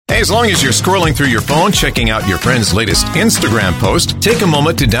As long as you're scrolling through your phone, checking out your friend's latest Instagram post, take a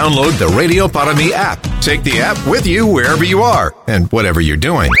moment to download the Radio Para Mi app. Take the app with you wherever you are and whatever you're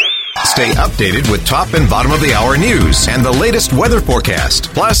doing. Stay updated with top and bottom of the hour news and the latest weather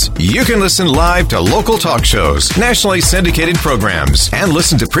forecast. Plus, you can listen live to local talk shows, nationally syndicated programs, and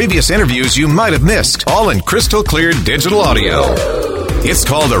listen to previous interviews you might have missed, all in crystal clear digital audio. It's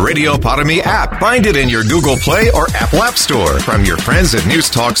called the Radio Para Mi app. Find it in your Google Play or Apple App Store from your friends at News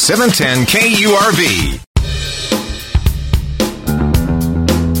Talk 710 KURV.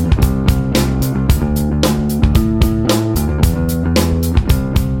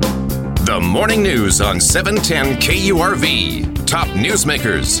 The morning news on 710 KURV. Top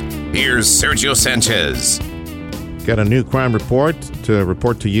newsmakers. Here's Sergio Sanchez. Got a new crime report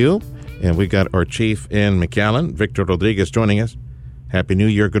to you, and we got our chief in McAllen, Victor Rodriguez, joining us. Happy New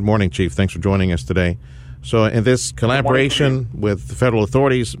Year. Good morning, Chief. Thanks for joining us today. So in this collaboration with the federal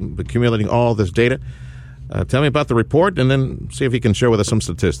authorities, accumulating all this data, tell me about the report and then see if you can share with us some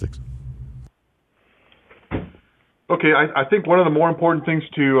statistics. Okay, I think one of the more important things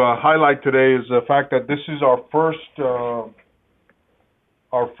to highlight today is the fact that this is our first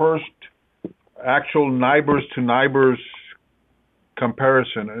actual neighbors to neighbors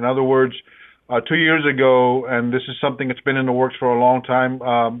comparison. In other words, 2 years ago, and this is something that's been in the works for a long time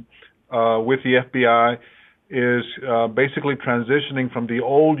with the FBI, is basically transitioning from the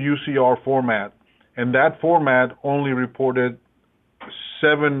old UCR format. And that format only reported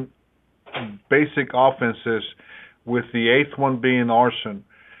 7 basic offenses, with the 8th one being arson.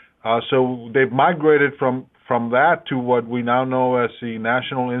 So they've migrated from that to what we now know as the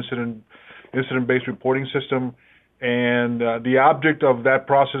National Incident-Based Reporting System. And the object of that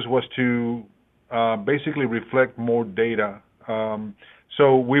process was to basically reflect more data.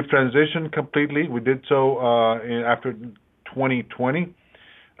 So we've transitioned completely. We did so after 2020.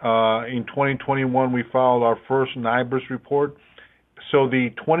 In 2021, we filed our first NIBRS report. So the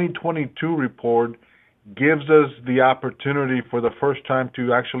 2022 report gives us the opportunity for the first time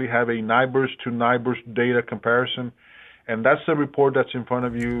to actually have a NIBRS to NIBRS data comparison. And that's the report that's in front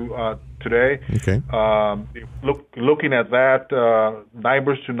of you today. Okay. Looking at that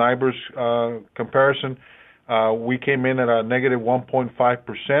NIBRS to NIBRS comparison, we came in at a negative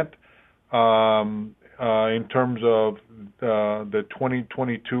 1.5% in terms of the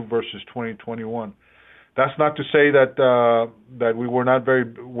 2022 versus 2021. That's not to say that we were not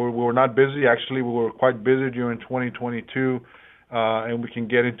busy. Actually, we were quite busy during 2022, and we can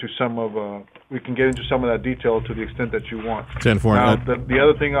get into some of that detail to the extent that you want. Now, the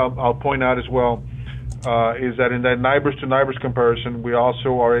other thing I'll point out as well is that in that NIBRS to NIBRS comparison, we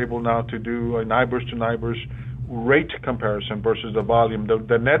also are able now to do a NIBRS to NIBRS rate comparison versus the volume.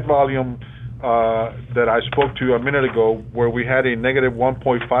 The net volume that I spoke to a minute ago, where we had a negative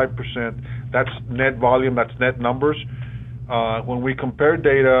 1.5%, that's net volume, that's net numbers. When we compare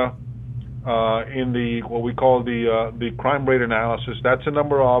data in the what we call the crime rate analysis, that's a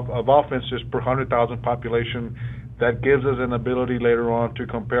number of offenses per 100,000 population. That gives us an ability later on to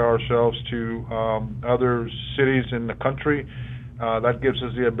compare ourselves to other cities in the country. That gives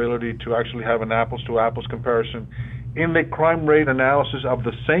us the ability to actually have an apples-to-apples comparison. In the crime rate analysis of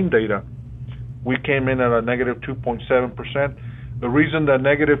the same data, we came in at a negative 2.7%. The reason the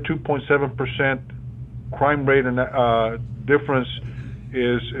negative 2.7% crime rate difference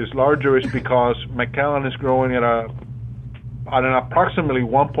is larger is because McAllen is growing at an approximately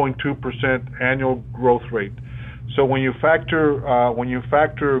 1.2% annual growth rate. So when you factor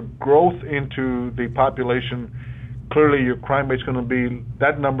growth into the population, clearly your crime rate's going to be,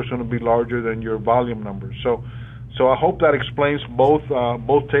 that number's going to be larger than your volume numbers. So I hope that explains both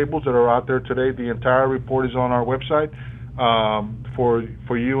tables that are out there today. The entire report is on our website for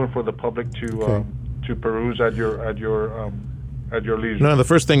you and for the public to peruse at your leisure. No, the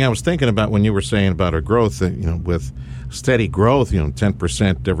first thing I was thinking about when you were saying about our growth, with steady growth,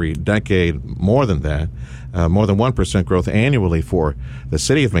 10% every decade, more than that, more than 1% growth annually for the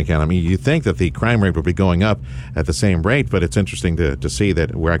city of McAllen. I mean, you think that the crime rate would be going up at the same rate, but it's interesting to see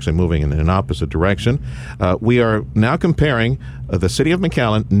that we're actually moving in an opposite direction. We are now comparing the city of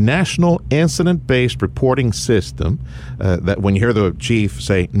McAllen National Incident-Based Reporting System. That when you hear the chief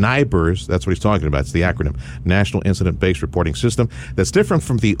say NIBRS, that's what he's talking about. It's the acronym, National Incident-Based Reporting System. That's different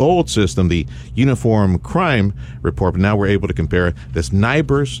from the old system, the Uniform Crime Report. But now we're able to compare this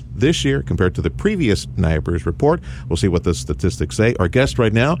NIBRS this year compared to the previous NIBRS report. We'll see what the statistics say. Our guest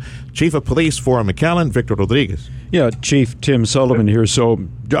right now, Chief of Police for McAllen, Victor Rodriguez. Yeah, Chief Tim Sullivan here. So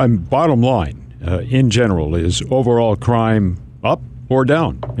bottom line, in general, is overall crime up or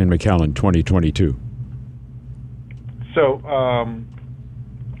down in McAllen 2022? So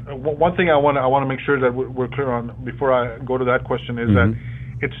one thing I want to make sure that we're clear on before I go to that question is that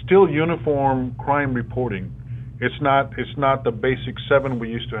it's still uniform crime reporting. It's not the basic 7 we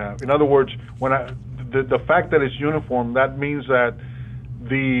used to have. In other words, the fact that it's uniform, that means that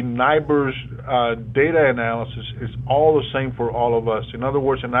the NIBRS data analysis is all the same for all of us. In other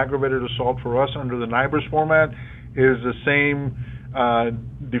words, an aggravated assault for us under the NIBRS format is the same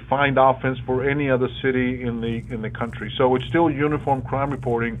defined offense for any other city in the country. So it's still uniform crime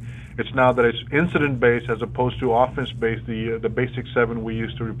reporting. It's now that it's incident-based as opposed to offense-based, the basic 7 we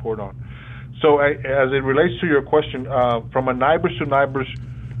used to report on. So as it relates to your question, from a NIBRS to NIBRS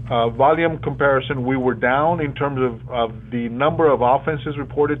volume comparison, we were down in terms of the number of offenses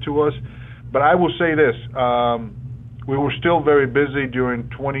reported to us. But I will say this, we were still very busy during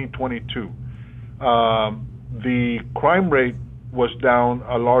 2022. The crime rate was down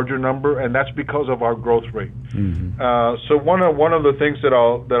a larger number, and that's because of our growth rate. So one of the things that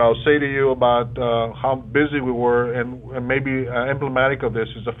I'll say to you about how busy we were, and maybe emblematic of this,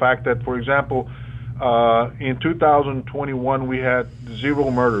 is the fact that, for example, in 2021 we had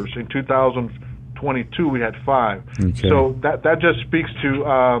 0 murders. In 2022 we had 5. Okay. So that just speaks to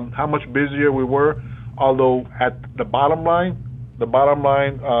how much busier we were. Although at the bottom line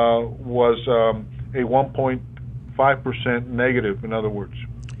was a 1.5% negative, in other words.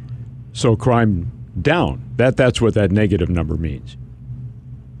 So crime down. That's what that negative number means.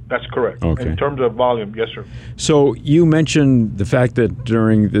 That's correct. Okay. In terms of volume, yes, sir. So you mentioned the fact that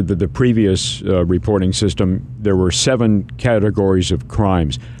during the previous reporting system, there were 7 categories of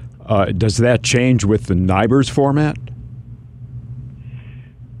crimes. Does that change with the NIBRS format?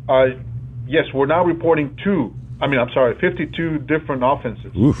 Yes, we're now reporting 52 different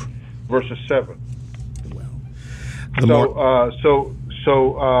offenses. Oof. Versus 7.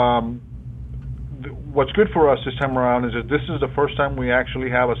 What's good for us this time around is that this is the first time we actually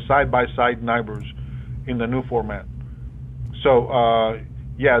have a side-by-side NIBRS in the new format. So,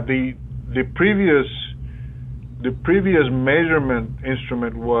 the previous measurement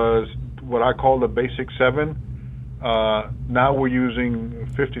instrument was what I call the basic 7. Now we're using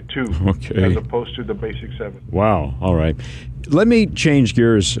 52 as opposed to the basic 7. Wow. All right. Let me change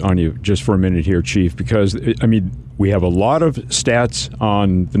gears on you just for a minute here, Chief, because, we have a lot of stats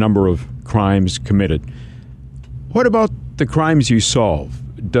on the number of crimes committed. What about the crimes you solve?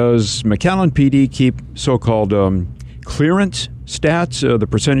 Does McAllen PD keep so-called clearance stats, the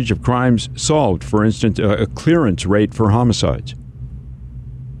percentage of crimes solved, for instance, a clearance rate for homicides?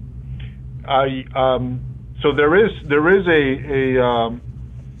 So there is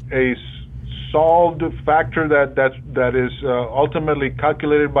a solved factor that is ultimately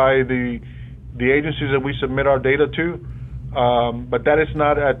calculated by the agencies that we submit our data to, but that is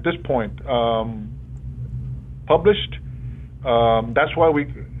not at this point published. That's why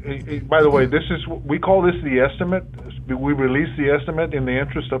by the way, we call this the estimate. We release the estimate in the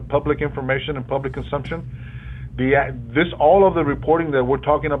interest of public information and public consumption. All of the reporting that we're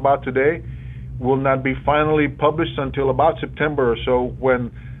talking about today will not be finally published until about September or so,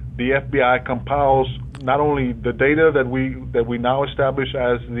 when the FBI compiles not only the data that we now establish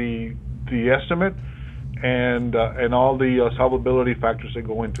as the estimate and all the solvability factors that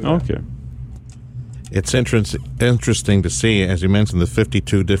go into that. Okay. It's interesting to see, as you mentioned, the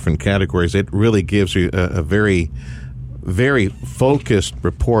 52 different categories. It really gives you a very, very focused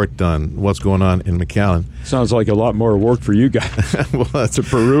report on what's going on in McAllen. Sounds like a lot more work for you guys to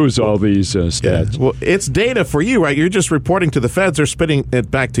peruse all these stats. Yeah. Well, it's data for you, right? You're just reporting to the feds. They're spitting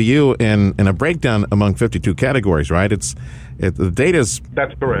it back to you in a breakdown among 52 categories, right? The data's...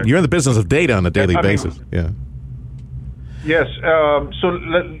 That's correct. You're in the business of data on a daily basis. Yeah. Yes. So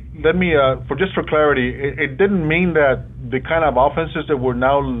let me, for clarity, it didn't mean that the kind of offenses that we're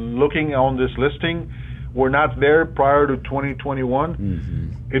now looking on this listing were not there prior to 2021.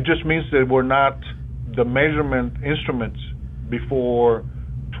 Mm-hmm. It just means that we're not the measurement instruments before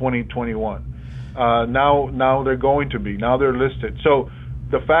 2021. Now they're going to be. Now they're listed. So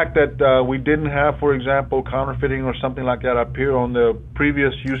the fact that we didn't have, for example, counterfeiting or something like that appear on the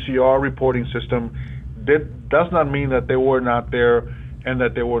previous UCR reporting system does not mean that they were not there and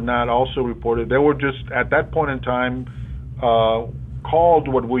that they were not also reported. They were just, at that point in time, called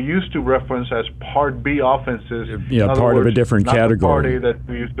what we used to reference as Part B offenses. Yeah, part of a different category. Not the part A that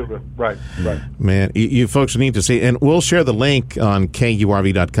we used to right. Man, you folks need to see, and we'll share the link on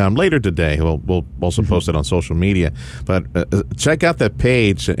KURV.com later today. We'll also post it on social media. But check out that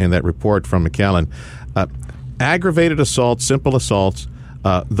page and that report from McAllen. Aggravated assaults, simple assaults,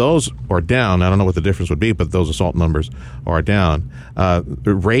 Those are down. I don't know what the difference would be, but those assault numbers are down.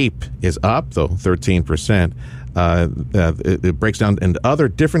 Rape is up, though, 13%. It breaks down into other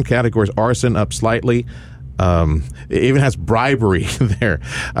different categories. Arson up slightly. It even has bribery there.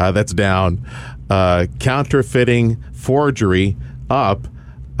 That's down. Counterfeiting, forgery up.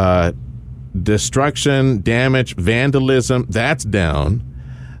 Destruction, damage, vandalism, that's down.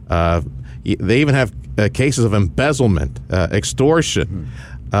 They even have cases of embezzlement, extortion,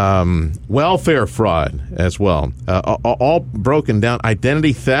 welfare fraud as well. All broken down.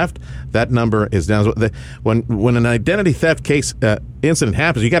 Identity theft, that number is down. When an identity theft case incident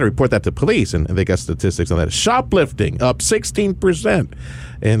happens, you got to report that to police, and they got statistics on that. Shoplifting up 16%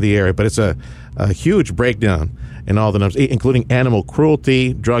 in the area, but it's a huge breakdown in all the numbers, including animal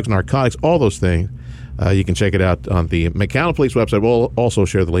cruelty, drugs, narcotics, all those things. You can check it out on the McAllen Police website. We'll also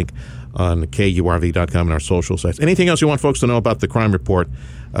share the link on KURV.com and our social sites. Anything else you want folks to know about the crime report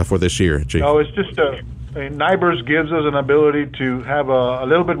for this year, Chief? No, it's just NIBRS gives us an ability to have a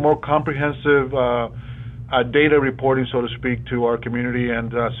little bit more comprehensive data reporting, so to speak, to our community.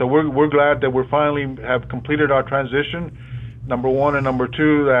 And so we're glad that we finally have completed our transition, number one, and number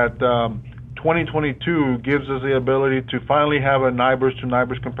two, that 2022 gives us the ability to finally have a NIBRS to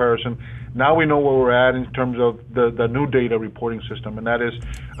NIBRS comparison. Now we know where we're at in terms of the new data reporting system, and that is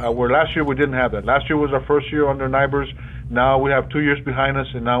where last year we didn't have that. Last year was our first year under NIBRS. Now we have 2 years behind us,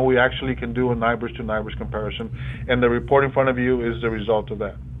 and now we actually can do a NIBRS to NIBRS comparison, and the report in front of you is the result of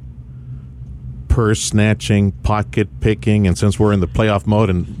that. Purse snatching, pocket picking, and since we're in the playoff mode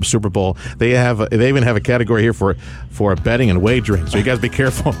and Super Bowl, they even have a category here for betting and wagering. So you guys be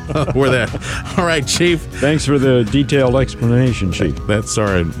careful with that. All right, Chief. Thanks for the detailed explanation, Chief. That's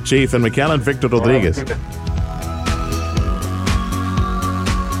our Chief and McAllen, Victor Rodriguez.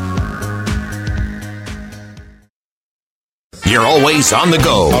 You're always on the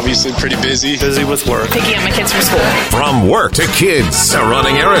go. Obviously pretty busy. Busy with work. Picking up my kids from school. From work to kids to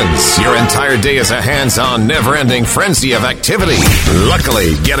running errands, your entire day is a hands-on, never-ending frenzy of activity.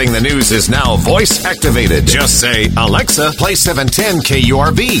 Luckily, getting the news is now voice-activated. Just say, Alexa, play 710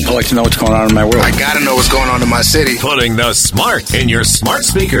 KURV. I like to know what's going on in my world. I gotta know what's going on in my city. Putting the smart in your smart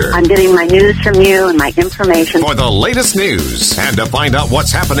speaker. I'm getting my news from you and my information. For the latest news and to find out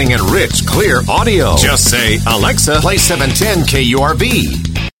what's happening in rich, clear audio, just say, Alexa, play 710 KURV.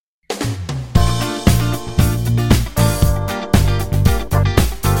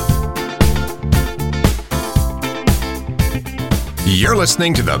 You're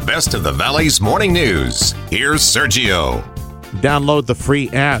listening to the best of the Valley's morning news. Here's Sergio. Download the free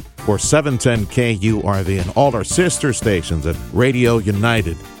app for 710 KURV and all our sister stations at Radio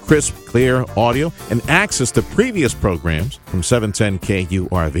United. Crisp, clear audio and access to previous programs from 710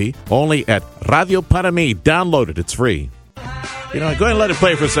 KURV only at Radio Para Mi. Download it. It's free. You know, go ahead and let it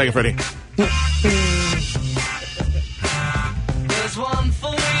play for a second, Freddie. There's one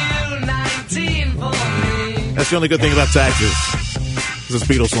for you, 19 for me. That's the only good thing about taxes. It's a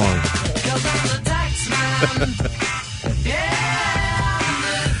Beatles song. 'Cause I'm the tax man. Yeah, I'm the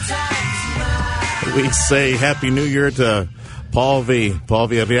tax man. We say Happy New Year to Paul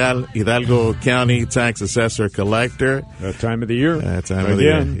Villarreal, Hidalgo County Tax Assessor Collector. That time of the year. Time of the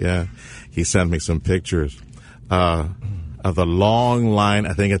year, yeah. He sent me some pictures of the long line,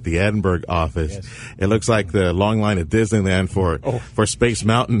 I think, at the Edinburgh office. Yes. It looks like the long line at Disneyland for Space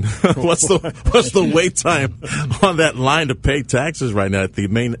Mountain. What's the wait time on that line to pay taxes right now at the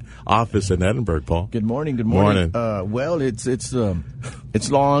main office in Edinburgh, Paul? Good morning. Well, it's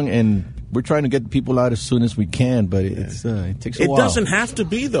long, and we're trying to get people out as soon as we can, but it takes a while. It doesn't have to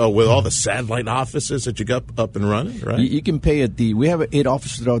be, though, with all the satellite offices that you got up and running, right? You can pay we have 8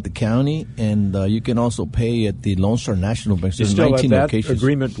 offices throughout the county, and you can also pay at the Lone Star National Bank. You still have that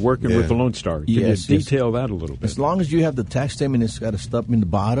agreement working with the Lone Star. Can you detail that a little bit? As long as you have the tax statement, it's got a stub in the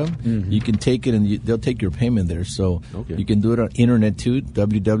bottom, you can take it, and they'll take your payment there. So you can do it on internet, too,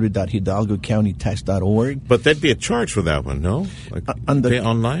 www.hidalgocountytax.org. But there'd be a charge for that one, no? Pay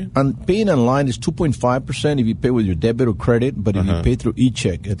online? Paying online is 2.5% if you pay with your debit or credit, but if you pay through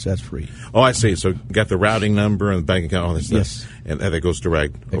e-check, that's free. Oh, I see. So got the routing number and the bank account, all this stuff. Yes. And that goes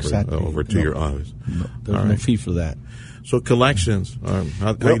direct over to your office. No, there's no fee for that. So collections, how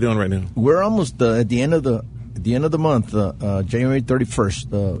are you doing right now? We're almost at the end of the month, January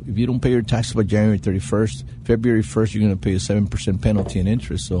 31st. If you don't pay your taxes by January 31st, February 1st, you're going to pay a 7% penalty and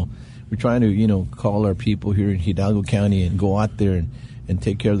interest. So we're trying to, call our people here in Hidalgo County and go out there and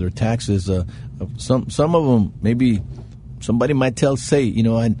take care of their taxes. Some of them, maybe somebody might say,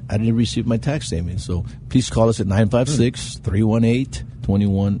 I didn't receive my tax statement. So please call us at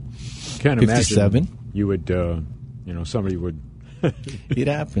 956-318-2157. Can't imagine you would, somebody would It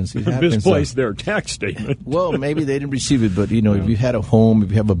happens. It happens. Misplaced their tax statement. Well, maybe they didn't receive it, but if you had a home, if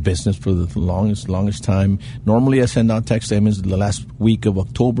you have a business for the longest time, normally I send out tax statements the last week of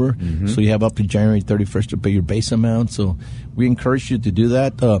October, so you have up to January 31st to pay your base amount. So we encourage you to do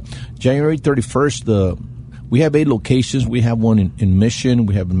that. January 31st, we have 8 locations. We have one in Mission,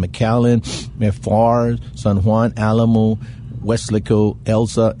 we have in McAllen, we have Pharr, San Juan, Alamo, Westlaco,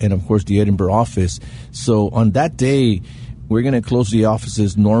 Elsa, and of course the Edinburgh office. So on that day, we're going to close the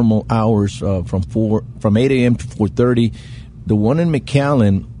offices normal hours from 8 a.m. to 4:30. The one in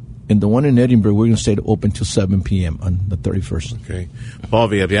McAllen and the one in Edinburgh, we're going to stay open till 7 p.m. on the 31st. Okay. Paul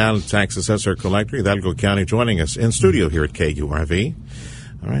Villarreal, Tax Assessor Collector, Hidalgo County, joining us in studio here at KURV.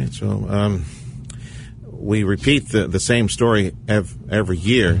 All right, so we repeat the same story every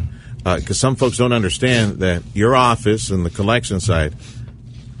year because some folks don't understand that your office and the collection side,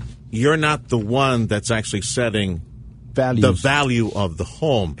 you're not the one that's actually setting the value of the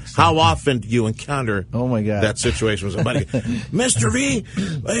home. Exactly. How often do you encounter that situation with somebody? Mr. V,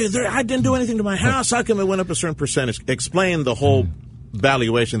 I didn't do anything to my house. How come it went up a certain percentage? Explain the whole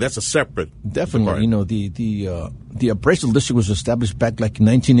valuation. That's a separate definitely part. The appraisal district was established back like in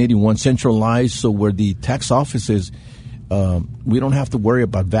 1981, centralized, so where the tax offices, we don't have to worry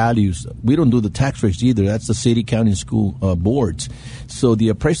about values. We don't do the tax rates either. That's the city, county, and school boards. So the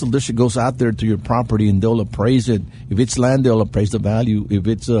appraisal district goes out there to your property and they'll appraise it. If it's land, they'll appraise the value. If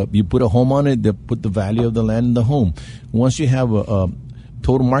it's you put a home on it, they'll put the value of the land in the home. Once you have a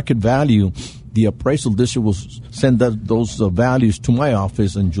total market value, the appraisal district will send those values to my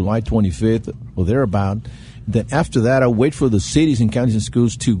office on July 25th or thereabout. Then after that, I'll wait for the cities and counties and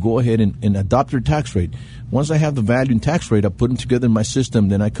schools to go ahead and adopt their tax rate. Once I have the value and tax rate, I put them together in my system.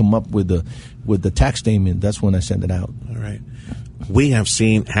 Then I come up with the tax statement. That's when I send it out. All right. We have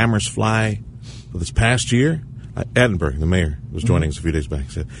seen hammers fly this past year. Edinburgh, the mayor, was joining us a few days back.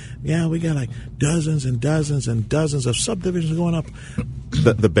 He said, yeah, we got like dozens and dozens and dozens of subdivisions going up.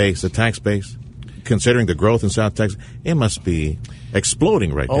 The tax base, considering the growth in South Texas, it must be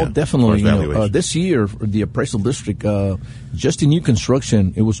exploding right now. Oh, definitely. This year, the appraisal district, just in new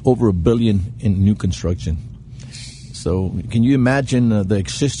construction, it was over $1 billion in new construction. So can you imagine the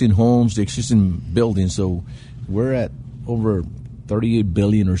existing homes, the existing buildings? So we're at over $38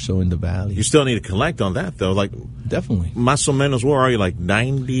 billion or so in the valley. You still need to collect on that, though. Like definitely. Más o menos, where are you? Like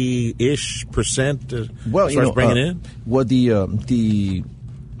 90-ish% starts bringing in? Well, the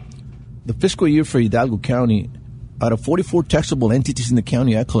fiscal year for Hidalgo County, out of 44 taxable entities in the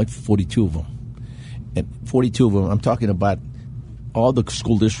county, I collect 42 of them. And 42 of them, I'm talking about all the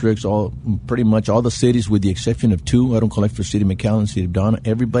school districts, pretty much all the cities with the exception of 2. I don't collect for City of McAllen, City of Donna.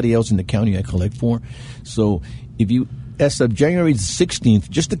 Everybody else in the county I collect for. So as of January 16th,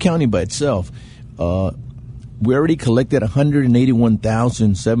 just the county by itself, we already collected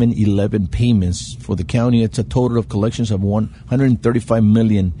 181,711 payments for the county. It's a total of collections of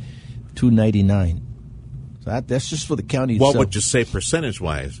 $135,299,000. So that's just for the county itself. What would you say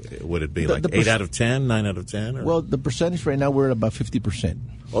percentage-wise? Would it be like 8 out of 10, 9 out of 10? Or? Well, the percentage right now, we're at about 50%.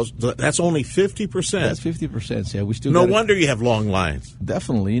 Oh, that's only 50%? That's 50%. Yeah, we still. No wonder you have long lines.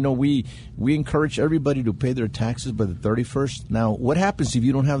 Definitely. We encourage everybody to pay their taxes by the 31st. Now, what happens if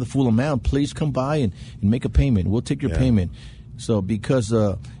you don't have the full amount? Please come by and make a payment. We'll take your payment. So because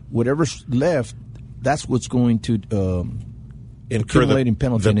whatever's left, that's what's going to incur the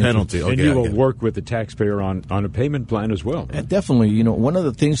penalty. Okay, and you will work with the taxpayer on a payment plan as well. And definitely. One of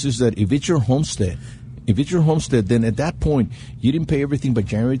the things is that if it's your homestead, then at that point, you didn't pay everything by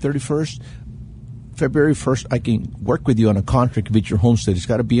January 31st. February 1st, I can work with you on a contract if it's your homestead. It's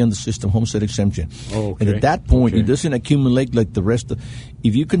got to be on the system, homestead exemption. Okay. And at that point, it doesn't accumulate like the rest of.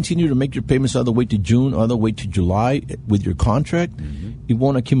 If you continue to make your payments all the way to June, all the way to July with your contract, it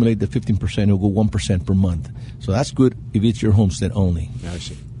won't accumulate the 15%. It'll go 1% per month. So that's good if it's your homestead only. I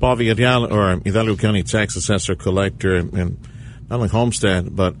see. Paul Villarreal, or Hidalgo County Tax Assessor Collector, and not only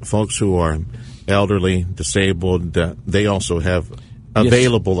homestead, but folks who are elderly, disabled, they also have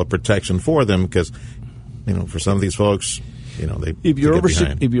available a protection for them because, for some of these folks, if you're over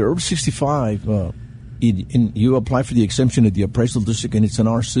 65, and you apply for the exemption of the appraisal district, and it's in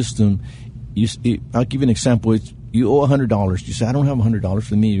our system. I'll give you an example. You owe $100. You say, I don't have $100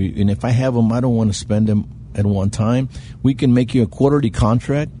 for me, and if I have them, I don't want to spend them at one time. We can make you a quarterly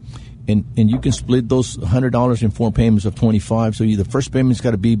contract, and you can split those $100 in 4 payments of $25. So the first payment's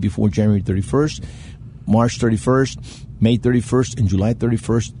got to be before January 31st, March 31st, May 31st, and July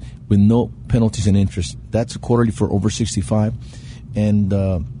 31st with no penalties and interest. That's a quarterly for over 65. And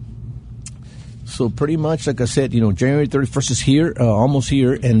so pretty much, like I said, January 31st is here, almost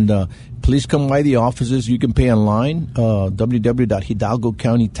here, and please come by the offices. You can pay online,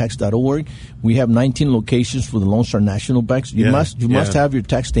 www.hidalgocountytax.org. We have 19 locations for the Lone Star National Banks. You must have your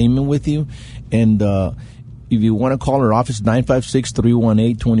tax statement with you. And if you want to call our office,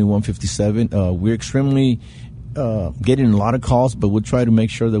 956-318-2157. We're extremely getting a lot of calls, but we'll try to make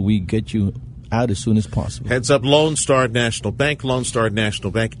sure that we get you out as soon as possible. Heads up, Lone Star National Bank,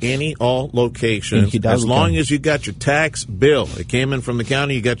 any, all locations. As long as you got your tax bill. It came in from the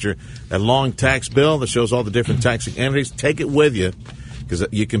county, you got a long tax bill that shows all the different taxing entities. Take it with you, because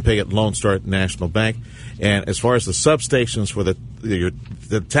you can pay at Lone Star National Bank. And as far as the substations for the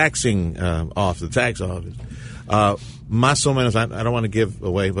taxing the tax office, más o menos, I don't want to give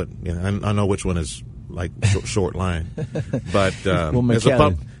away, but I know which one is like short line. But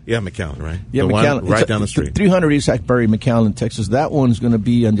McAllen. McAllen, right? Yeah, the McAllen. One right down the street. 300 East Hackberry, McAllen, Texas. That one's going to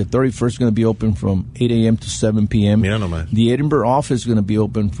be on the 31st, going to be open from 8 a.m. to 7 p.m. The Edinburgh office is going to be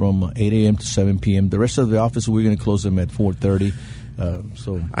open from 8 a.m. to 7 p.m. The rest of the office, we're going to close them at 4:30.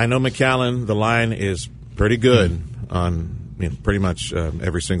 So I know McAllen, the line is pretty good on pretty much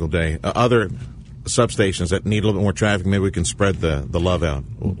every single day. Other substations that need a little bit more traffic, maybe we can spread the love out.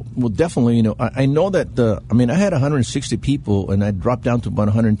 Well, definitely. I know that. I had 160 people, and I dropped down to about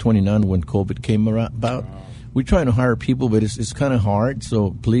 129 when COVID came about. We're trying to hire people, but it's kind of hard.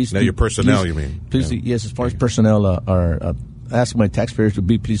 So please, your personnel, you mean? Please, yes. As far as personnel are, ask my taxpayers to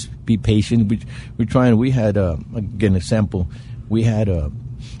please be patient. We're trying. We had again an example. We hired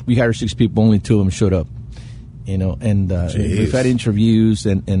 6 people, only 2 of them showed up. And we've had interviews,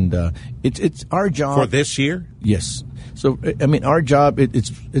 and it's our job for this year. Yes. So our job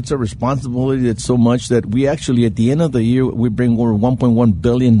it's a responsibility that's so much that we actually at the end of the year we bring over $1.1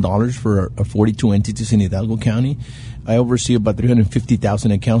 billion for our 42 entities in Hidalgo County. I oversee about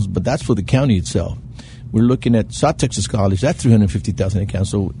 350,000 accounts, but that's for the county itself. We're looking at South Texas College, that's 350,000 accounts.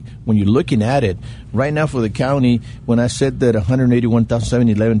 So when you're looking at it, right now for the county, when I said that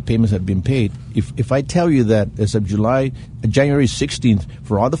 181,711 payments have been paid, if I tell you that as of January 16th,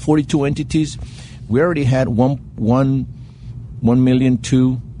 for all the 42 entities, we already had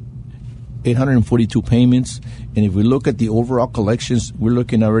 1,842 payments. And if we look at the overall collections, we're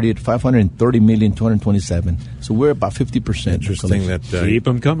looking already at 530,227. So we're about 50%. Interesting that keep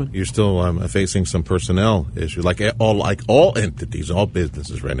them coming. You're still facing some personnel issues, like all entities, all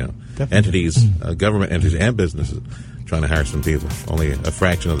businesses right now. Definitely. Entities, government entities, and businesses trying to hire some people. Only a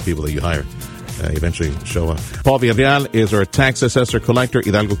fraction of the people that you hire eventually show up. Paul Villarreal is our tax assessor collector,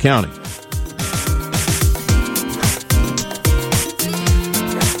 Hidalgo County.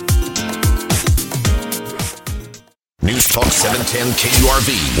 News Talk 710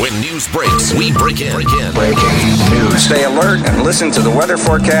 KURV. When news breaks, we break in. Breaking news. Stay alert and listen to the weather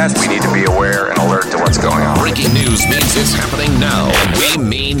forecast. We need to be aware and alert to what's going on. Breaking news means it's happening now, and we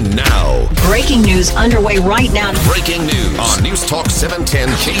mean now. Breaking news underway right now. Breaking news on News Talk 710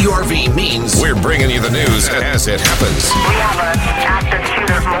 KURV means we're bringing you the news as it happens. We have an active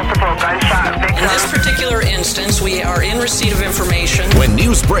shooter, multiple gunshot victims. In this particular instance, we are in receipt of information. When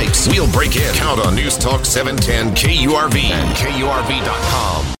news breaks, we'll break in. Count on News Talk 710 KURV and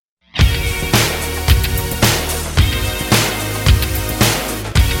KURV.com.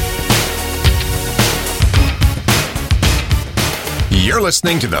 You're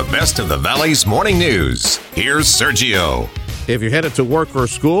listening to the best of the Valley's morning news. Here's Sergio. If you're headed to work or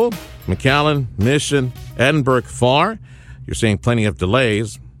school, McAllen, Mission, Edinburgh, far, you're seeing plenty of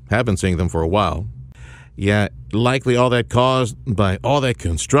delays. Have been seeing them for a while. Yeah, likely all that caused by all that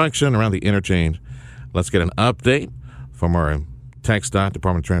construction around the interchange. Let's get an update from our TxDOT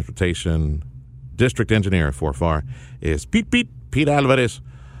Department of Transportation District Engineer for FAR is Pete Alvarez.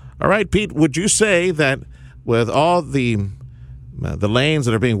 All right, Pete, would you say that with all the lanes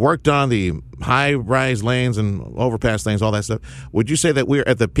that are being worked on, the high-rise lanes and overpass lanes, all that stuff, would you say that we're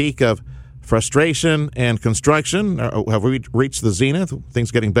at the peak of frustration and construction? Or have we reached the zenith?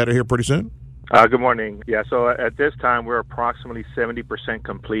 Things getting better here pretty soon? Good morning. Yeah, so at this time, we're approximately 70%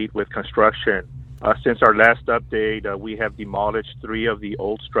 complete with construction. Since our last update, we have demolished 3 of the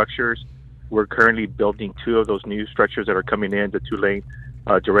old structures. We're currently building 2 of those new structures that are coming in, the 2-lane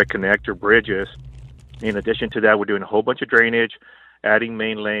direct connector bridges. In addition to that, we're doing a whole bunch of drainage, adding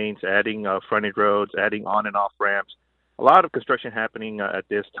main lanes, adding frontage roads, adding on and off ramps. A lot of construction happening at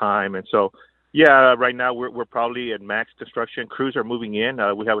this time. And so, yeah, right now we're probably at max construction. Crews are moving in.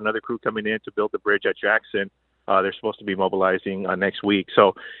 We have another crew coming in to build the bridge at Jackson. They're supposed to be mobilizing next week.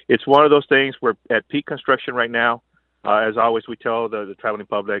 So it's one of those things. We're at peak construction right now. As always, we tell the traveling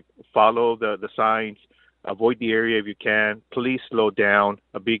public, follow the signs, avoid the area if you can. Please slow down,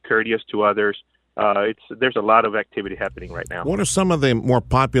 be courteous to others. There's a lot of activity happening right now. What are some of the more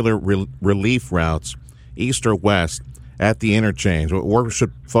popular relief routes, east or west, at the interchange? Where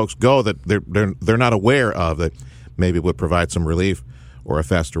should folks go that they're not aware of that maybe would provide some relief or a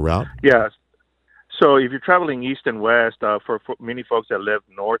faster route? Yeah. So if you're traveling east and west, for many folks that live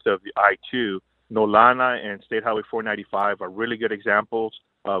north of the I-2, Nolana and State Highway 495 are really good examples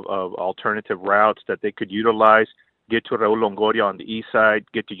of alternative routes that they could utilize. Get to Raul Longoria on the east side,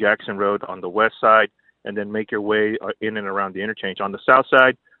 get to Jackson Road on the west side, and then make your way in and around the interchange. On the south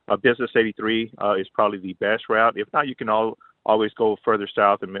side, Business 83 is probably the best route. If not, you can always go further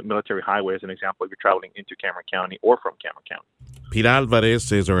south and Military Highway as an example if you're traveling into Cameron County or from Cameron County. Pete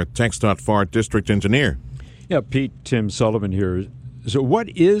Alvarez is our TxDOT District Engineer. Yeah, Pete, Tim Sullivan here. So what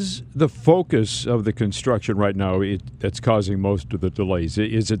is the focus of the construction right now that's causing most of the delays?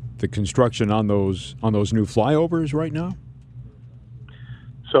 Is it the construction on those new flyovers right now?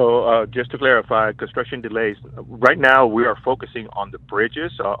 So just to clarify, construction delays, right now we are focusing on the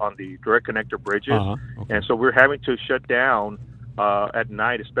bridges, on the direct connector bridges. Okay. And so we're having to shut down at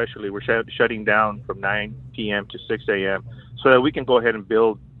night especially. We're shutting down from 9 p.m. to 6 a.m. so that we can go ahead and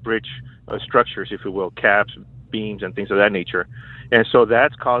build bridge structures, if you will, caps, beams, and things of that nature. And so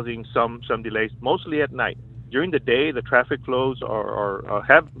that's causing some delays, mostly at night. During the day, the traffic flows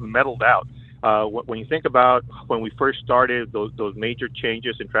have mellowed out. When you think about when we first started those major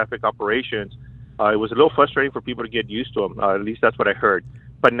changes in traffic operations, it was a little frustrating for people to get used to them. At least that's what I heard.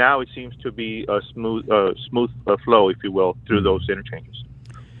 But now it seems to be a smooth flow, if you will, through those interchanges.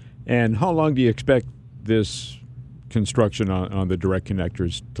 And how long do you expect this construction on the direct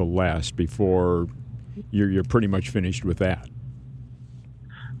connectors to last before you're pretty much finished with that?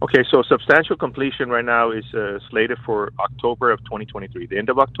 Okay, so substantial completion right now is slated for October of 2023, the end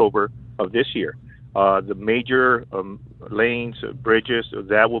of October of this year. The major lanes, bridges,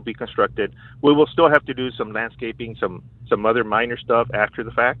 that will be constructed. We will still have to do some landscaping, some other minor stuff after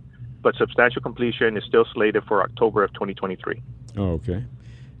the fact, but substantial completion is still slated for October of 2023. Oh, okay.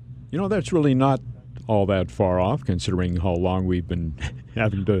 That's really not all that far off, considering how long we've been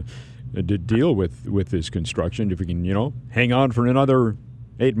having to deal with this construction. If we can, hang on for another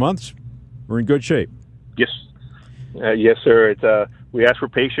 8 months, we're in good shape. Yes. Yes, sir. We ask for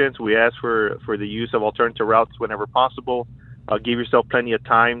patience. We ask for the use of alternative routes whenever possible. Give yourself plenty of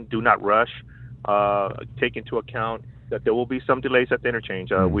time. Do not rush. Take into account that there will be some delays at the interchange.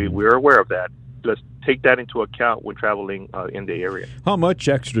 We're aware of that. Let's take that into account when traveling in the area. How much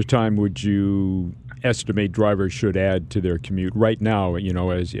extra time would you estimate drivers should add to their commute right now,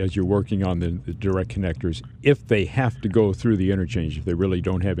 as you're working on the direct connectors, if they have to go through the interchange, if they really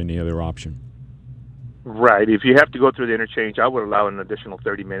don't have any other option? Right. If you have to go through the interchange, I would allow an additional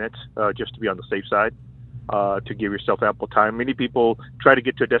 30 minutes just to be on the safe side, to give yourself ample time. Many people try to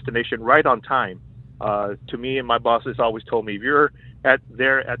get to a destination right on time. To me and my bosses always told me, if you're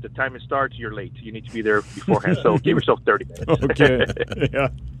there at the time it starts, you're late. You need to be there beforehand. So give yourself 30 minutes. Okay.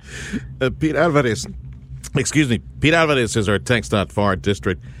 Yeah. Pete Alvarez is our TxDOT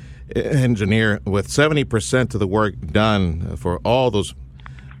District Engineer. With 70% of the work done for all those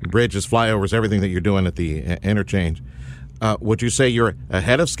bridges, flyovers, everything that you're doing at the interchange, would you say you're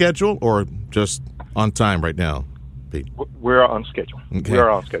ahead of schedule or just on time right now, Pete? We're on schedule. Okay. We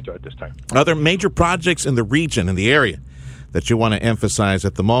are on schedule at this time. Are there major projects in the region, in the area, that you want to emphasize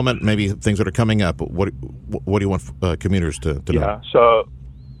at the moment? Maybe things that are coming up. What do you want commuters to know? Yeah, so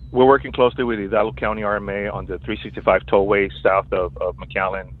we're working closely with the Hidalgo County RMA on the 365 tollway south of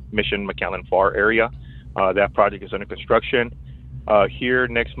McAllen, McAllen FAR area. That project is under construction. Here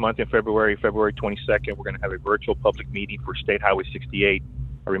next month in February 22nd, we're going to have a virtual public meeting for State Highway 68.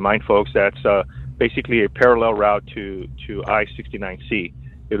 I remind folks that's basically a parallel route to I-69C.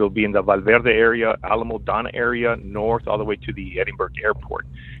 It'll be in the Valverde area, Alamo Donna area, north all the way to the Edinburgh Airport.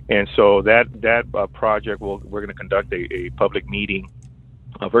 And so that project, we're going to conduct a public meeting,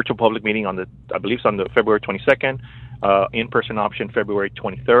 a virtual public meeting on the February 22nd, in-person option February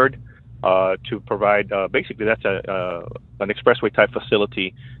 23rd. To provide, basically that's an expressway type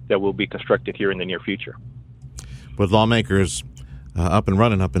facility that will be constructed here in the near future. With lawmakers up and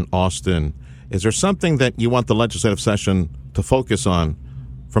running up in Austin, is there something that you want the legislative session to focus on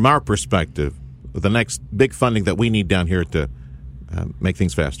from our perspective, the next big funding that we need down here to make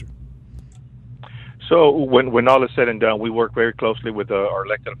things faster? So when all is said and done, we work very closely with our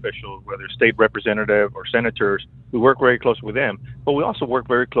elected officials, whether state representative or senators. We work very closely with them, but we also work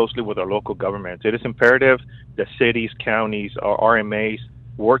very closely with our local governments. It is imperative that cities, counties, our RMAs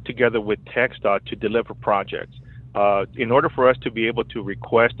work together with TxDOT to deliver projects. In order for us to be able to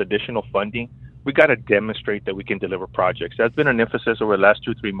request additional funding, we got to demonstrate that we can deliver projects. That's been an emphasis over the last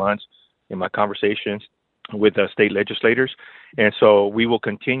 2-3 months. in my conversations with state legislators. And so we will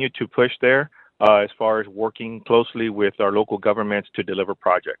continue to push there as far as working closely with our local governments to deliver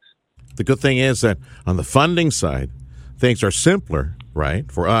projects. The good thing is that on the funding side, things are simpler, right,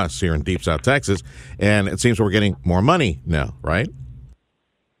 for us here in Deep South Texas, and it seems we're getting more money now, right?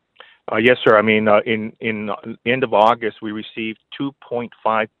 Yes, sir. I mean, in end of August, we received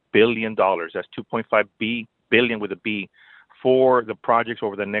 $2.5 billion. That's 2.5 billion with a B for the projects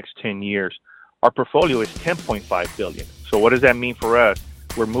over the next 10 years. Our portfolio is 10.5 billion. So what does that mean for us?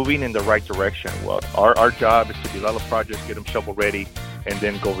 We're moving in the right direction. Well, our job is to develop projects, get them shovel ready, and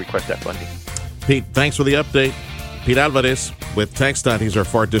then go request that funding. Pete, thanks for the update. Pete Alvarez with TxDOT. He's our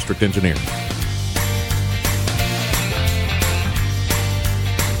FAR district engineer.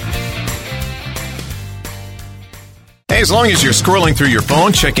 Hey, as long as you're scrolling through your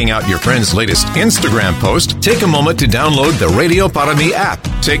phone, checking out your friend's latest Instagram post, take a moment to download the Radio Para Mi app.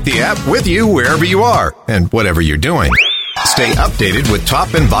 Take the app with you wherever you are and whatever you're doing. Stay updated with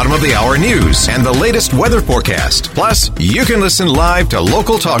top and bottom of the hour news and the latest weather forecast. Plus, you can listen live to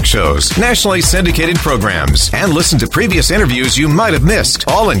local talk shows, nationally syndicated programs, and listen to previous interviews you might have missed,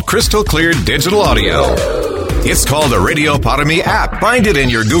 all in crystal clear digital audio. It's called the Radio Para Mi app. Find it in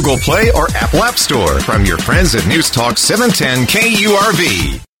your Google Play or Apple App Store from your friends at News Talk 710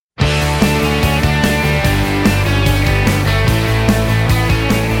 KURV.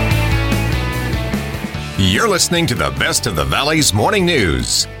 You're listening to the Best of the Valley's morning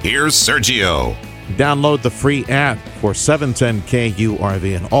news. Here's Sergio. Download the free app for 710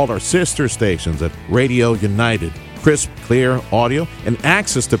 KURV and all our sister stations at Radio United. Crisp, clear audio and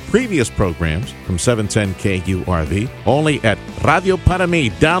access to previous programs from 710 KURV only at Radio Para Mi.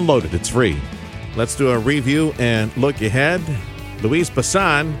 Download it. It's free. Let's do a review and look ahead. Luis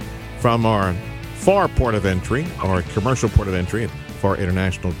Basan from our FAR port of entry, our commercial port of entry at FAR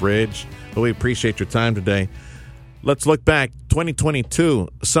International Bridge. We appreciate your time today. Let's look back. 2022,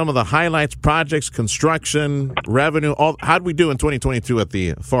 some of the highlights, projects, construction, revenue. How'd we do in 2022 at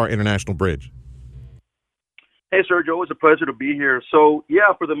the FAR International Bridge? Hey, Sergio, it's a pleasure to be here. So,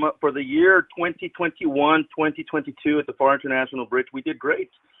 yeah, for the year 2021, 2022 at the FAR International Bridge, we did great.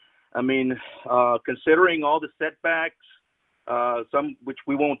 I mean, considering all the setbacks, some which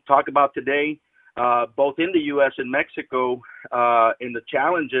we won't talk about today, both in the U.S. and Mexico, and the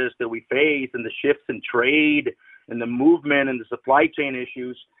challenges that we face and the shifts in trade and the movement and the supply chain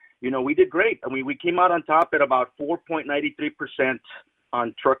issues, we did great. I mean, we came out on top at about 4.93%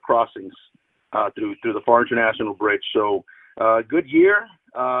 on truck crossings through the FAR International Bridge. So, good year,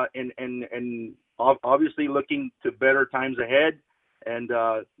 and obviously looking to better times ahead, and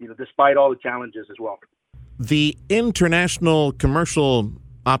despite all the challenges as well. The international commercial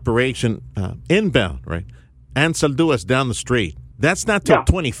operation inbound, right? And Salduas down the street. That's not till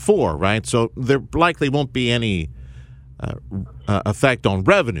 24, right? So there likely won't be any effect on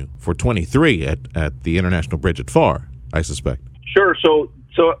revenue for 23 at the International Bridge at FAR, I suspect. Sure. So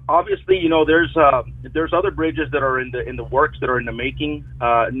obviously, there's other bridges that are in the works, that are in the making.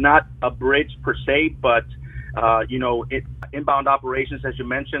 Not a bridge per se, but inbound operations, as you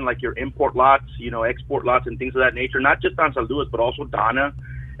mentioned, like your import lots, export lots and things of that nature, not just on Salduas, but also Dana,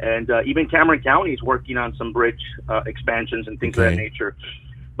 and even Cameron County is working on some bridge expansions and things of that nature.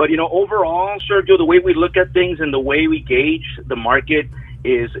 But, overall, Sergio, the way we look at things and the way we gauge the market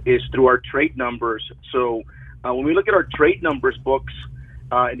is through our trade numbers. So when we look at our trade numbers books,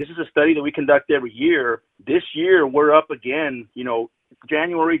 and this is a study that we conduct every year, this year we're up again,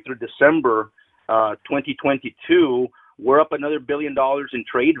 January through December 2022, we're up another $1 billion in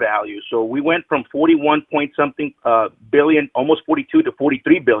trade value. So we went from 41 point something billion, almost 42 to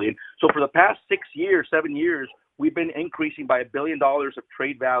 43 billion. So for the past 7 years, we've been increasing by $1 billion of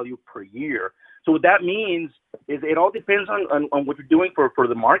trade value per year. So what that means is it all depends on what you're doing for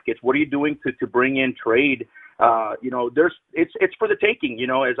the markets. What are you doing to bring in trade? It's for the taking.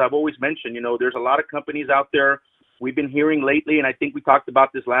 As I've always mentioned, there's a lot of companies out there. We've been hearing lately, and I think we talked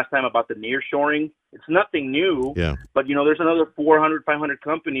about this last time, about the nearshoring. It's nothing new, but there's another 400, 500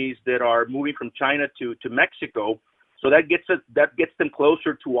 companies that are moving from China to Mexico. So that gets them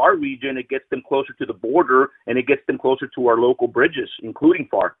closer to our region. It gets them closer to the border, and it gets them closer to our local bridges, including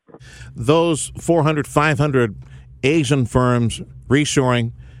FAR. Those 400, 500 Asian firms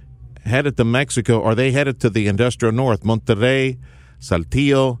reshoring headed to Mexico. Are they headed to the industrial north, Monterrey,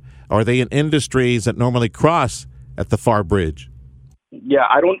 Saltillo? Are they in industries that normally cross at the FAR Bridge? Yeah,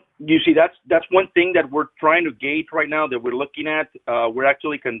 you see, that's one thing that we're trying to gauge right now, that we're looking at. We're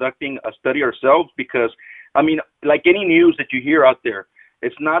actually conducting a study ourselves because, like any news that you hear out there,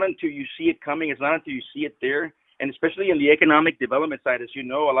 it's not until you see it coming, it's not until you see it there. and especially in the economic development side, as you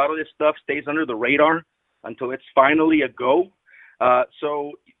know, a lot of this stuff stays under the radar until it's finally a go.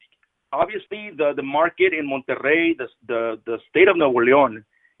 So obviously the market in Monterrey, the state of Nuevo León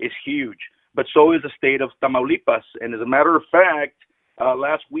is huge, but so is the state of Tamaulipas. And as a matter of fact,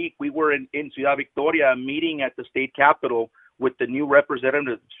 last week we were in Ciudad Victoria meeting at the state capitol with the new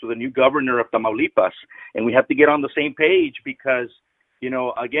representatives for the new governor of Tamaulipas. And we have to get on the same page because,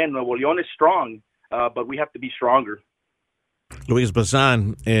 again, Nuevo León is strong, but we have to be stronger. Luis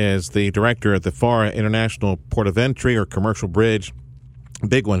Bazan is the director at the FAR International Port of Entry or Commercial Bridge,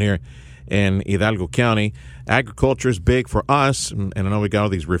 big one here in Hidalgo County. Agriculture is big for us, and I know we got all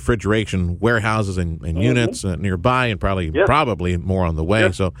these refrigeration warehouses and units nearby, and probably more on the way.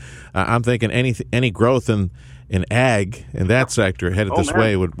 Yes. So I'm thinking any growth in ag in that sector headed this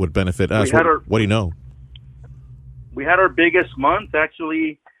way would benefit us. What do you know? We had our biggest month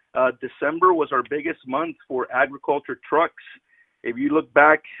actually. December was our biggest month for agriculture trucks. If you look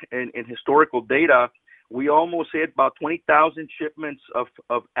back in historical data, we almost hit about 20,000 shipments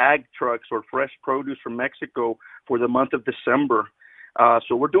of ag trucks or fresh produce from Mexico for the month of December.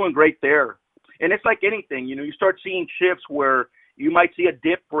 So we're doing great there. And it's like anything, you start seeing shifts where you might see a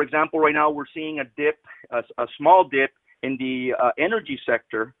dip. For example, right now we're seeing a dip, a small dip in the energy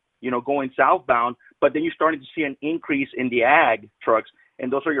sector, going southbound, but then you're starting to see an increase in the ag trucks.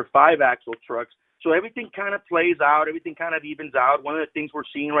 And those are your 5-axle trucks. So everything kind of plays out. Everything kind of evens out. One of the things we're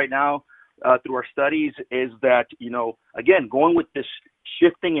seeing right now through our studies is that, again, going with this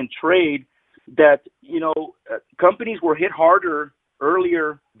shifting in trade, that, companies were hit harder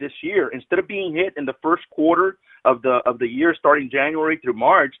earlier this year. Instead of being hit in the first quarter of the year, starting January through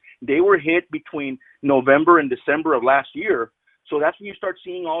March, they were hit between November and December of last year. So that's when you start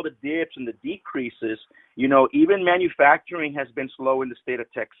seeing all the dips and the decreases. Even manufacturing has been slow in the state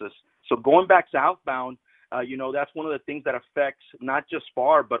of Texas. So going back southbound, that's one of the things that affects not just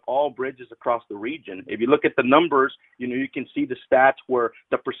FAR, but all bridges across the region. If you look at the numbers, you can see the stats where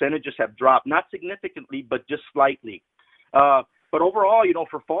the percentages have dropped, not significantly, but just slightly. But overall,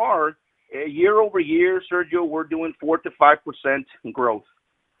 for FAR, year over year, Sergio, we're doing 4 to 5% growth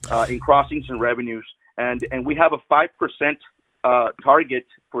in crossings and revenues. And we have a 5% target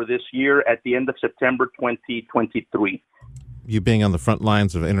for this year at the end of September 2023. You being on the front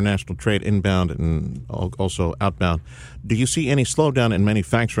lines of international trade inbound and also outbound, do you see any slowdown in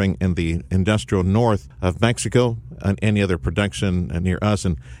manufacturing in the industrial north of Mexico and any other production near us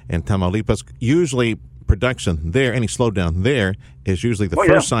and Tamaulipas? Usually production there, any slowdown there is usually the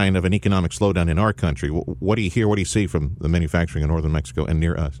first sign of an economic slowdown in our country. What do you hear, what do you see from the manufacturing in northern Mexico and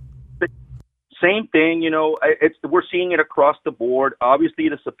near us? Same thing, we're seeing it across the board. Obviously,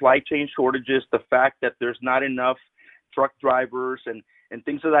 the supply chain shortages, the fact that there's not enough truck drivers and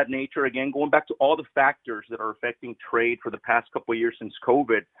things of that nature. Again, going back to all the factors that are affecting trade for the past couple of years since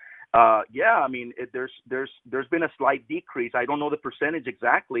COVID. There's been a slight decrease. I don't know the percentage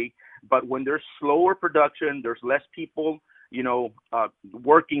exactly, but when there's slower production, there's less people,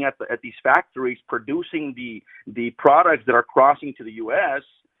 working at these factories producing the products that are crossing to the U.S.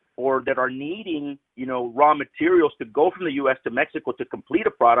 or that are needing, raw materials to go from the U.S. to Mexico to complete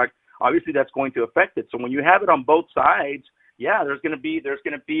a product. Obviously, that's going to affect it. So when you have it on both sides, there's going to be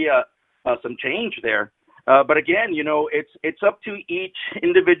some change there. But again, it's up to each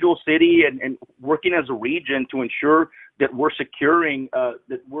individual city and working as a region to ensure that we're securing,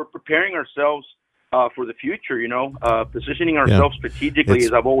 that we're preparing ourselves for the future. Positioning ourselves strategically,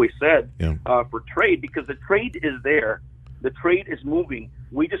 as I've always said, for trade, because the trade is there. The trade is moving.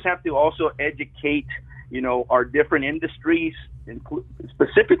 We just have to also educate, our different industries,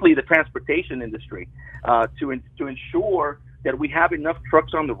 specifically the transportation industry, to ensure that we have enough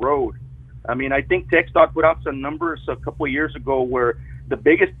trucks on the road. I mean, I think TxDOT put out some numbers a couple of years ago where the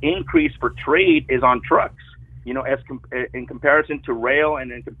biggest increase for trade is on trucks, in comparison to rail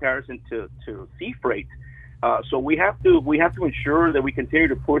and in comparison to sea freight. So we have to ensure that we continue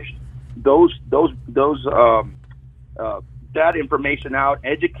to push that information out,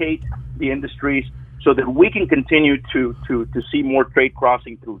 educate the industries, so that we can continue to see more trade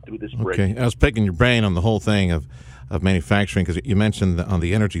crossing through this bridge. Okay, I was picking your brain on the whole thing of manufacturing, because you mentioned on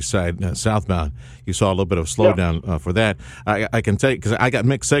the energy side, southbound, you saw a little bit of slowdown for that. I can tell you, because I got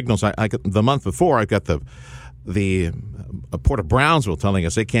mixed signals. I got, the month before, I got the Port of Brownsville telling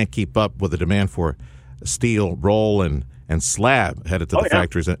us they can't keep up with the demand for steel, roll, and slab headed to the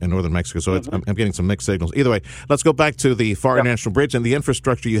factories in northern Mexico. So I'm getting some mixed signals. Either way, let's go back to the FAR International Bridge and the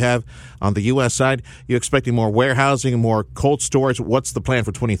infrastructure you have on the U.S. side. You expecting more warehousing and more cold storage? What's the plan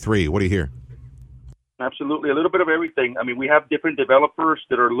for 23? What do you hear? Absolutely. A little bit of everything. I mean, we have different developers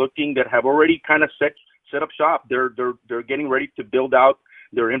that are looking, that have already kind of set up shop. They're getting ready to build out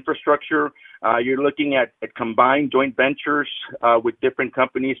their infrastructure. You're looking at combined joint ventures with different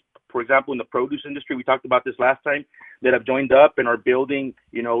companies. For example, in the produce industry, we talked about this last time, that have joined up and are building,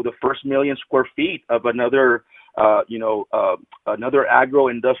 the first 1 million square feet of another, another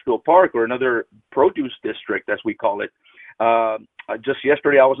agro-industrial park, or another produce district, as we call it. Just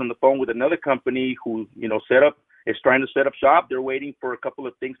yesterday, I was on the phone with another company who, is trying to set up shop. They're waiting for a couple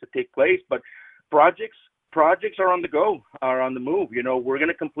of things to take place, but projects are on the go, are on the move. We're going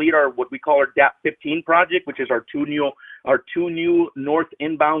to complete what we call our DAP 15 project, which is our two new north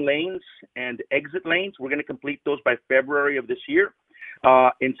inbound lanes and exit lanes. We're going to complete those by February of this year.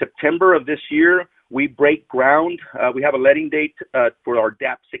 In September of this year, we break ground. We have a letting date for our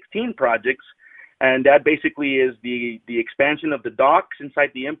DAP 16 projects, and that basically is the expansion of the docks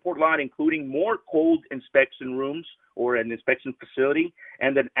inside the import lot, including more cold inspection rooms or an inspection facility,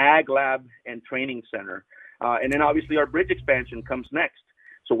 and an ag lab and training center. And then obviously our bridge expansion comes next.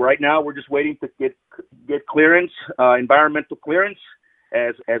 So right now we're just waiting to get clearance, environmental clearance.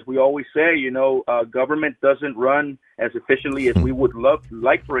 As we always say, government doesn't run as efficiently as we would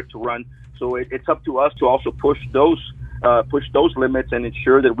like for it to run. So it's up to us to also push those limits and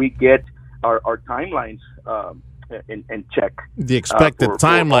ensure that we get our timelines in check. The expected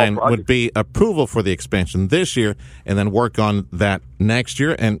timeline would be approval for the expansion this year, and then work on that next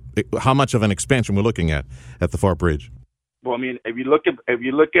year. And how much of an expansion we're looking at the Far Bridge? Well, I mean, if you look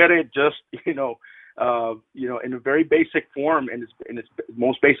at it, just in a very basic form, in its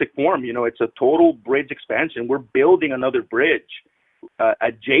most basic form, it's a total bridge expansion. We're building another bridge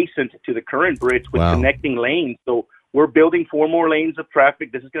adjacent to the current bridge with connecting lanes. So we're building 4 more lanes of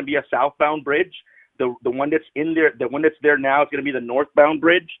traffic. This is going to be a southbound bridge. The one that's in there, the one that's there now, is going to be the northbound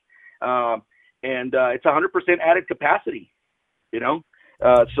bridge, and it's 100% added capacity.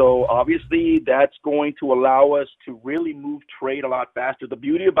 So obviously that's going to allow us to really move trade a lot faster. The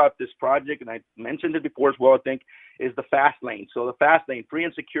beauty about this project, and I mentioned it before as well, I think, is the fast lane. So the fast lane, free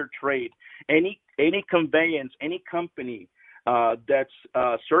and secure trade. Any conveyance, any company that's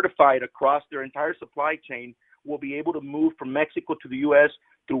certified across their entire supply chain will be able to move from Mexico to the U.S.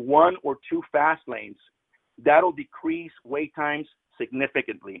 through 1 or 2 fast lanes. That'll decrease wait times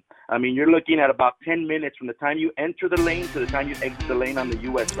significantly. I mean, you're looking at about 10 minutes from the time you enter the lane to the time you exit the lane on the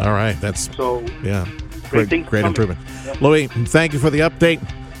U.S. side. All right, great improvement. Yeah. Luis, thank you for the update.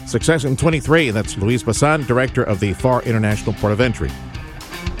 Success in 23. That's Luis Basan, Director of the FAR International Port of Entry.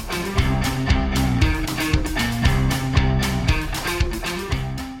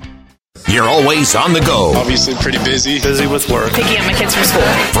 You're always on the go. Obviously pretty busy. Busy with work. Picking up my kids from school.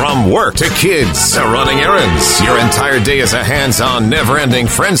 From work to kids to running errands, your entire day is a hands-on, never-ending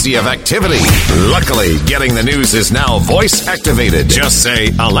frenzy of activity. Luckily, getting the news is now voice-activated. Just say,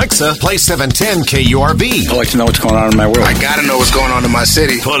 Alexa, play 710 KURV. I like to know what's going on in my world. I gotta know what's going on in my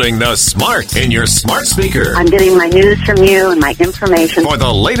city. Putting the smart in your smart speaker. I'm getting my news from you and my information. For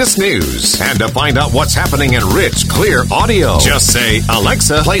the latest news and to find out what's happening in rich, clear audio, just say,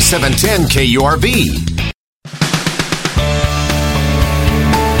 Alexa, play 710 KURV.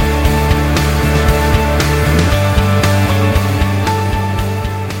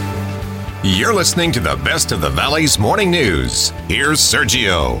 You're listening to the best of the Valley's morning news. Here's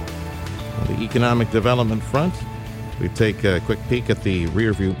Sergio. On the economic development front, we take a quick peek at the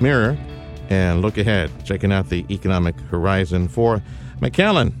rearview mirror and look ahead, checking out the economic horizon for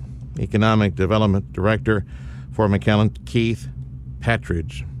McAllen. Economic Development Director for McAllen, Keith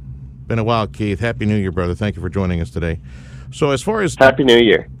Patridge. Been a while, Keith. Happy New Year, brother. Thank you for joining us today. So as far as Happy New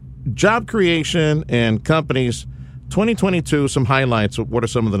Year. Job creation and companies, 2022, some highlights. What are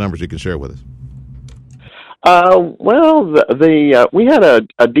some of the numbers you can share with us? We had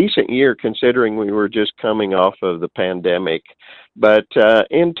a decent year considering we were just coming off of the pandemic. But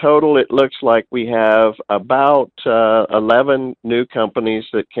in total, it looks like we have about 11 new companies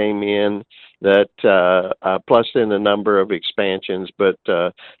that came in, that plus in a number of expansions, but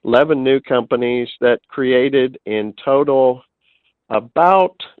 11 new companies that created in total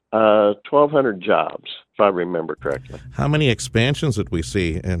about 1,200 jobs, if I remember correctly. How many expansions did we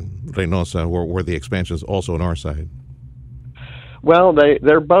see in Reynosa? Were the expansions also on our side? Well,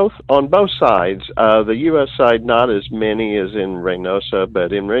 they're both on both sides. The U.S. side, not as many as in Reynosa,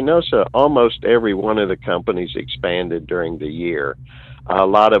 but in Reynosa, almost every one of the companies expanded during the year. A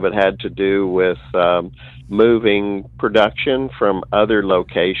lot of it had to do with moving production from other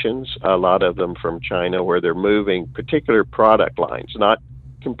locations, a lot of them from China, where they're moving particular product lines, not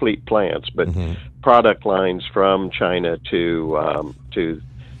complete plants, but product lines from China to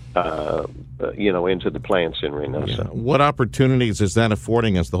into the plants in Reynosa. Yeah. What opportunities is that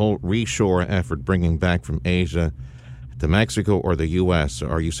affording us, the whole reshore effort, bringing back from Asia to Mexico or the U.S.?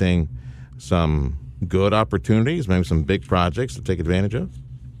 Are you seeing some good opportunities, maybe some big projects to take advantage of?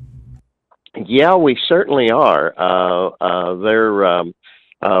 Yeah, we certainly are.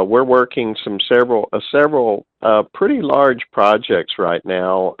 We're working several pretty large projects right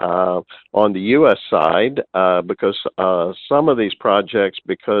now on the U.S. side because some of these projects,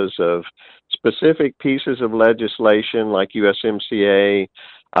 because of specific pieces of legislation like USMCA,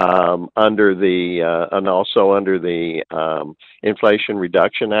 under the and also under the Inflation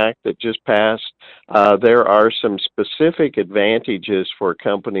Reduction Act that just passed, there are some specific advantages for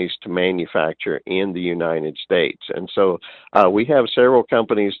companies to manufacture in the United States. And so we have several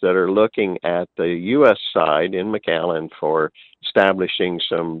companies that are looking at the U.S. side in McAllen for establishing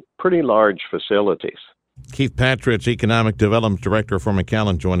some pretty large facilities. Keith Patridge, Economic Development Director for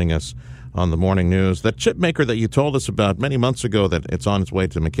McAllen, joining us on the Morning News. That chip maker that you told us about many months ago, that it's on its way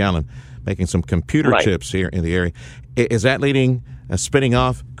to McAllen, making some computer chips here in the area. Is that leading, spinning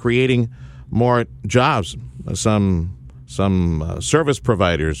off, creating more jobs, some service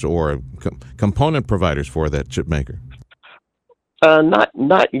providers or component providers for that chip maker?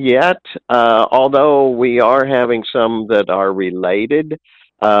 Not yet, although we are having some that are related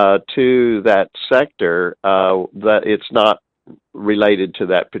to that sector, that it's not related to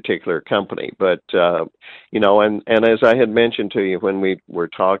that particular company. But, and as I had mentioned to you when we were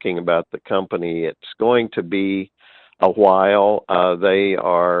talking about the company, it's going to be a while. They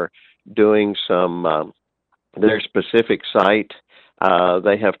are doing some, their specific site.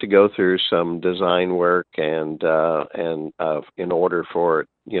 They have to go through some design work and in order for,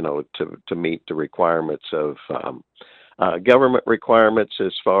 to meet the requirements of government requirements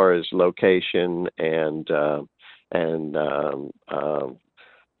as far as location and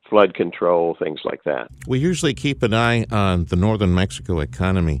flood control, things like that. We usually keep an eye on the northern Mexico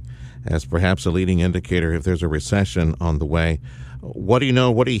economy as perhaps a leading indicator if there's a recession on the way. What do you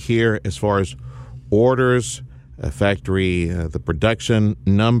know? What do you hear as far as orders, factory, the production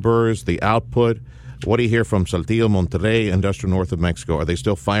numbers, the output? What do you hear from Saltillo, Monterrey, industrial north of Mexico? Are they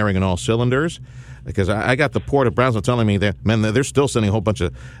still firing on all cylinders? Because I got the Port of Brownsville telling me that, man, they're still sending a whole bunch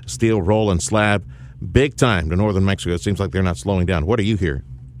of steel, roll, and slab big time to northern Mexico. It seems like they're not slowing down. What do you hear?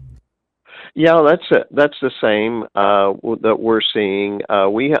 Yeah, that's the same that we're seeing.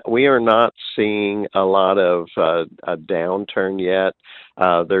 We are not seeing a lot of a downturn yet.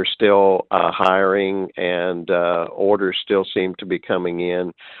 They're still hiring, and orders still seem to be coming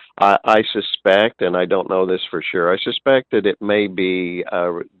in. I suspect, and I don't know this for sure, I suspect that it may be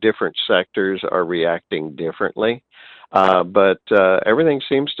different sectors are reacting differently. But everything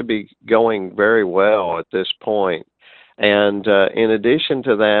seems to be going very well at this point. And in addition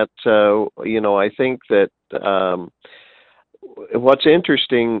to that, I think that what's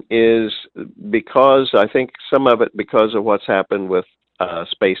interesting is because I think some of it because of what's happened with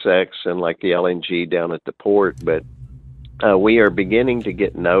SpaceX and like the LNG down at the port, but we are beginning to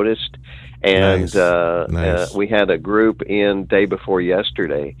get noticed. And Nice. We had a group in day before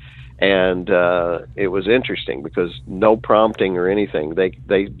yesterday. And it was interesting because no prompting or anything.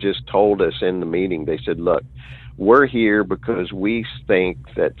 They just told us in the meeting, they said, look, we're here because we think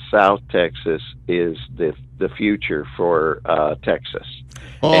that South Texas is the future for Texas.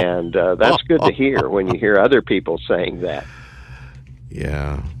 And that's good to hear when you hear other people saying that.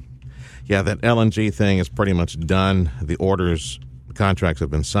 Yeah. Yeah, that LNG thing is pretty much done. The orders, contracts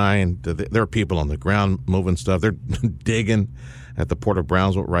have been signed. There are people on the ground moving stuff. They're digging at the Port of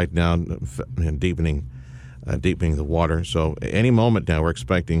Brownsville right now, and deepening the water. So any moment now, we're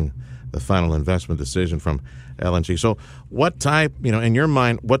expecting the final investment decision from LNG. So what type, in your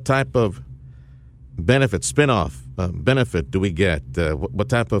mind, what type of benefit, spin-off benefit do we get? What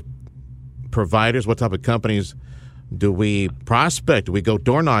type of providers, what type of companies do we prospect? Do we go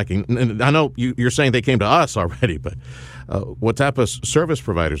door knocking? And I know you're saying they came to us already, but what type of service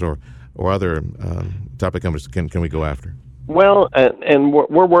providers or other type of companies can we go after? Well, and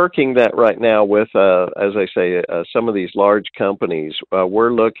we're working that right now with, as I say, some of these large companies.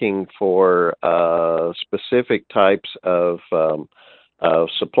 We're looking for specific types of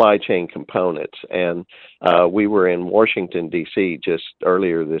supply chain components. And we were in Washington, D.C. just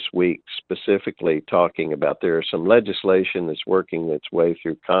earlier this week, specifically talking about there is some legislation that's working its way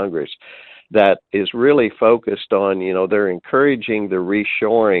through Congress that is really focused on, they're encouraging the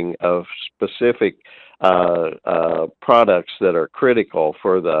reshoring of specific products that are critical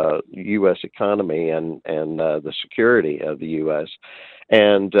for the U.S. economy and the security of the U.S.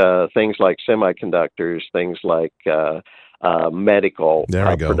 And things like semiconductors, things like medical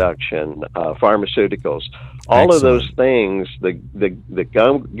production, pharmaceuticals. All of those things, the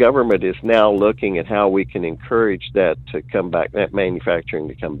government is now looking at how we can encourage that to come back, that manufacturing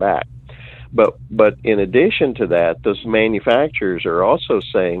to come back. But in addition to that, those manufacturers are also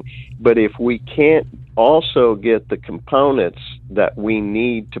saying, but if we can't also get the components that we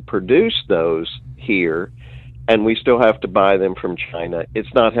need to produce those here, and we still have to buy them from China,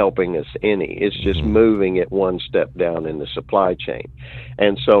 it's not helping us any. It's just moving it one step down in the supply chain.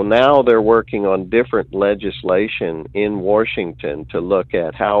 And so now they're working on different legislation in Washington to look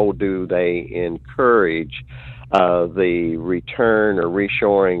at how do they encourage the return or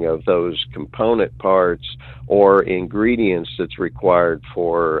reshoring of those component parts or ingredients that's required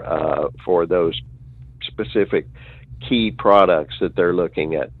for those specific key products that they're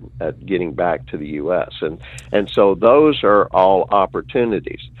looking at getting back to the U.S. And so those are all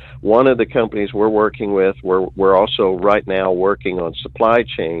opportunities. One of the companies we're working with, we're also right now working on supply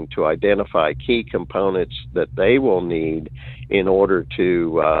chain to identify key components that they will need in order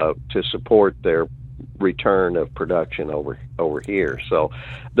to support their return of production over here. So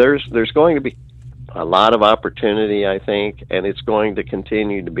there's going to be a lot of opportunity, I think, and it's going to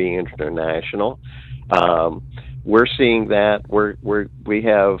continue to be international. We're seeing that we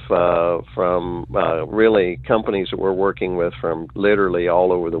have from really companies that we're working with from literally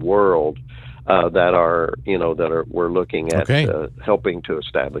all over the world we're looking at helping to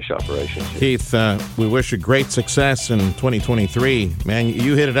establish operations. Keith, we wish you great success in 2023. Man,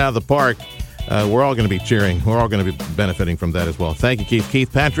 you hit it out of the park. We're all going to be cheering. We're all going to be benefiting from that as well. Thank you, Keith.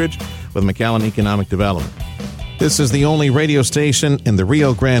 Keith Patridge with McAllen Economic Development. This is the only radio station in the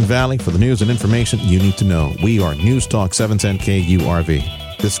Rio Grande Valley for the news and information you need to know. We are News Talk 710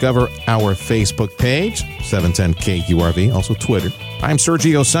 KURV. Discover our Facebook page, 710 KURV, also Twitter. I'm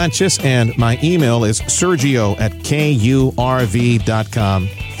Sergio Sanchez, and my email is sergio@kurv.com.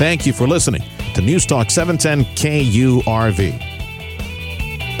 Thank you for listening to News Talk 710 KURV.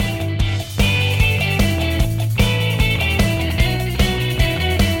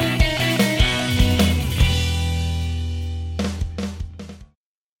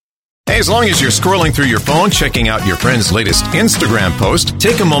 As long as you're scrolling through your phone, checking out your friend's latest Instagram post,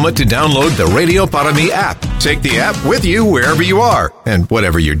 take a moment to download the Radio Para Mi app. Take the app with you wherever you are and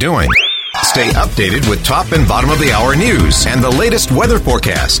whatever you're doing. Stay updated with top and bottom of the hour news and the latest weather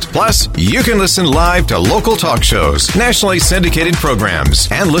forecast. Plus, you can listen live to local talk shows, nationally syndicated programs,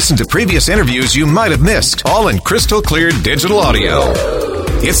 and listen to previous interviews you might have missed, all in crystal clear digital audio.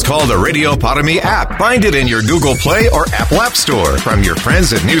 It's called the Radio Para Mi app. Find it in your Google Play or Apple App Store from your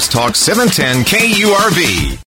friends at News Talk 710 KURV.